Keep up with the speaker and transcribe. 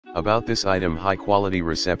About this item: high quality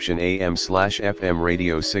reception, AM/FM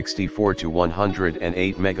radio 64 to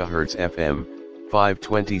 108 MHz FM,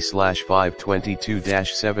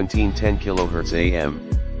 520/522-1710 kHz AM,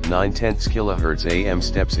 9/10 kHz AM,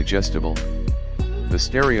 steps adjustable. The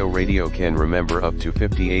stereo radio can remember up to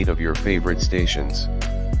 58 of your favorite stations.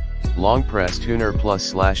 Long press tuner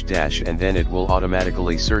plus/dash and then it will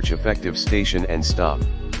automatically search effective station and stop.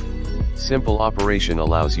 Simple operation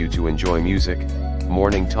allows you to enjoy music,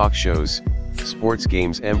 morning talk shows, sports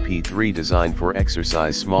games. MP3 designed for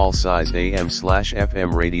exercise. Small size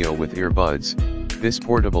AM/FM radio with earbuds. This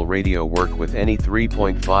portable radio work with any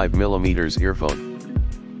 3.5mm earphone.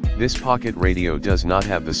 This pocket radio does not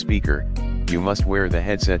have the speaker, you must wear the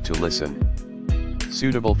headset to listen.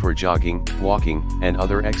 Suitable for jogging, walking, and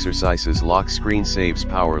other exercises. Lock screen saves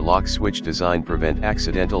power. Lock switch design prevent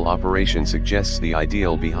accidental operation. Suggests the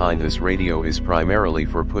ideal behind this radio is primarily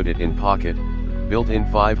for put it in pocket. Built-in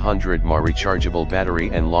 500 mAh rechargeable battery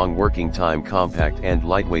and long working time. Compact and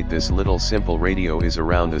lightweight. This little simple radio is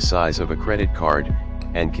around the size of a credit card,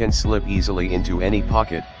 and can slip easily into any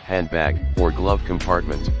pocket, handbag, or glove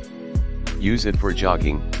compartment. Use it for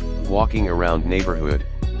jogging, walking around neighborhood,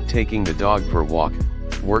 taking the dog for walk,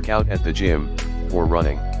 workout at the gym, or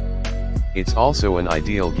running. It's also an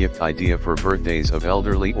ideal gift idea for birthdays of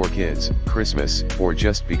elderly or kids, Christmas, or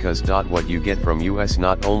just because. What you get from us: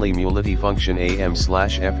 not only multi-function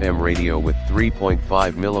AM/FM radio with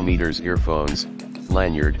 3.5mm earphones,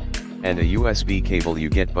 lanyard, and a USB cable you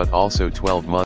get, but also 12 months